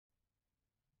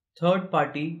Third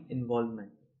party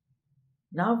involvement.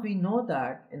 Now we know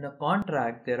that in a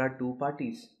contract there are two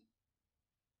parties.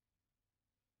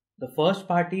 The first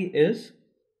party is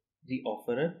the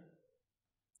offerer,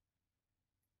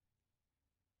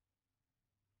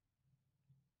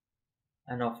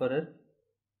 and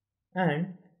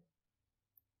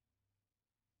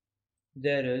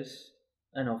there is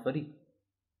an offeree.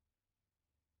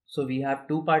 So we have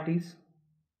two parties.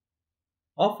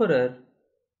 Offerer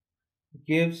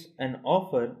gives an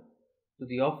offer to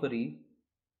the offeree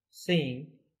saying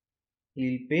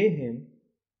he'll pay him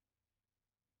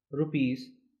rupees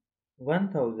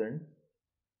 1000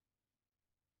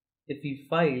 if he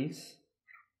files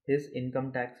his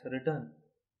income tax return.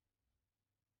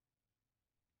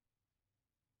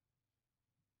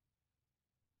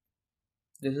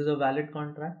 This is a valid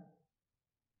contract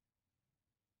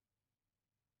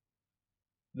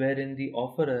wherein the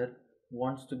offerer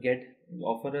wants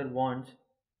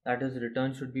that his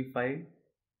return should be filed,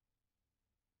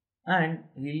 and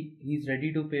he's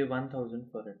ready to pay 1000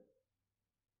 for it.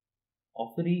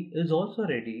 Offeree is also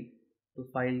ready to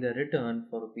file the return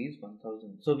for rupees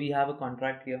 1000. So we have a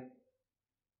contract here.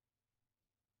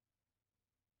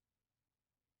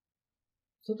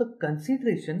 So the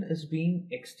consideration is being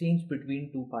exchanged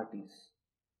between two parties,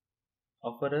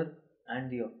 offerer and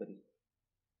the offeree.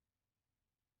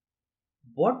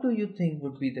 What do you think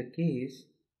would be the case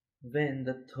when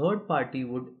the third party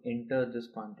would enter this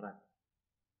contract?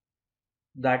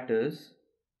 That is,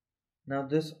 now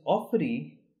this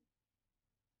offeree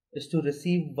is to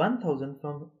receive 1000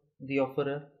 from the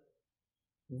offerer.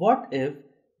 What if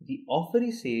the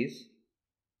offeree says,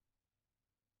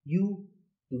 you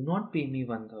do not pay me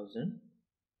 1000,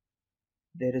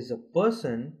 there is a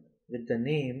person with the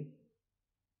name,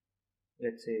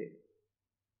 let's say,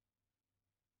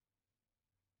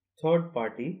 third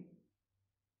party,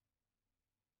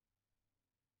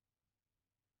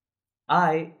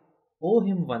 I owe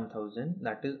him 1000,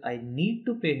 that is, I need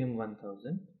to pay him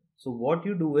 1000. So what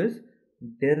you do is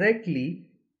directly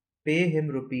pay him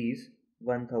rupees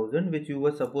 1000 which you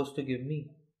were supposed to give me.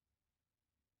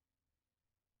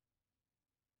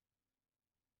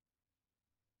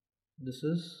 This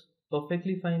is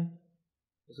perfectly fine.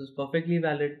 This is perfectly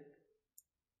valid.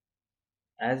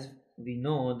 As we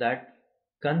know that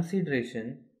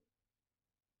consideration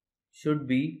should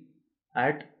be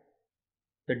at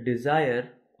the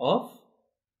desire of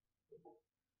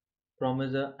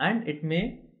promiser, and it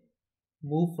may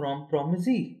move from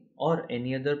promisee or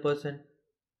any other person.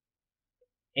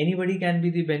 Anybody can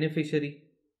be the beneficiary.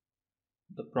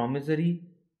 The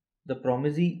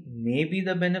promisee may be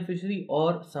the beneficiary,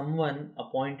 or someone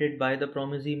appointed by the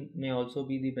promisee may also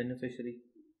be the beneficiary.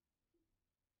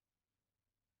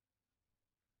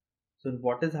 So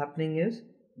what is happening is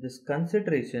this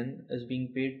consideration is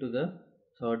being paid to the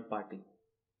third party.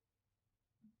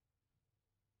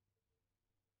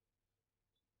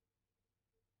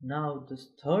 Now this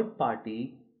third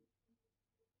party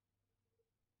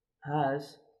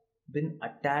has been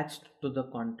attached to the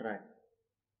contract.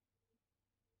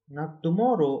 Now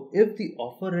tomorrow, if the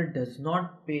offerer does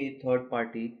not pay third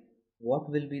party,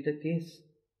 what will be the case?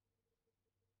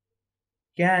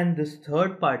 Can this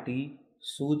third party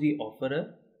sue the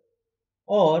offerer,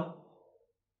 or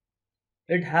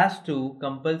it has to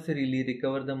compulsorily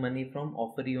recover the money from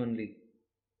offeree only?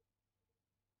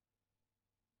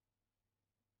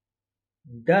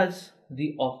 Does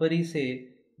the offeree say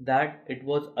that it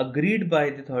was agreed by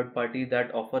the third party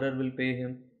that offerer will pay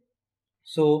him?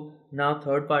 So now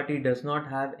third party does not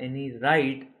have any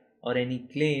right or any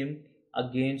claim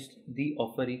against the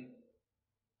offeree.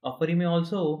 Offeree may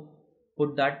also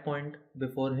put that point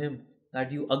before him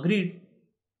that you agreed.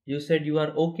 You said you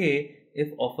are okay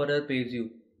if offerer pays you.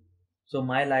 So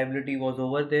my liability was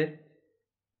over there.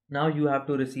 Now you have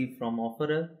to receive from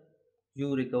offerer.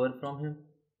 You recover from him.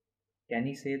 Can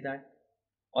he say that?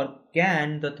 Or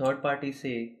can the third party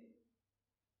say,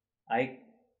 I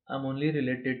am only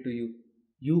related to you.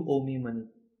 You owe me money.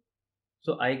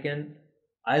 So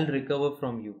I'll recover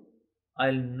from you.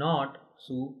 I'll not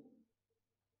sue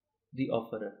the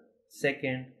offerer.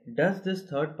 Second, does this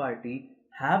third party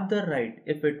have the right,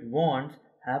 if it wants,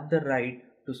 have the right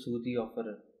to sue the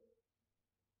offerer?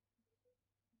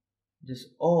 This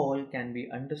all can be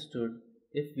understood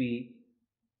if we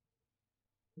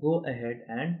go ahead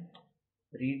and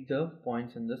read the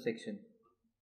points in the section.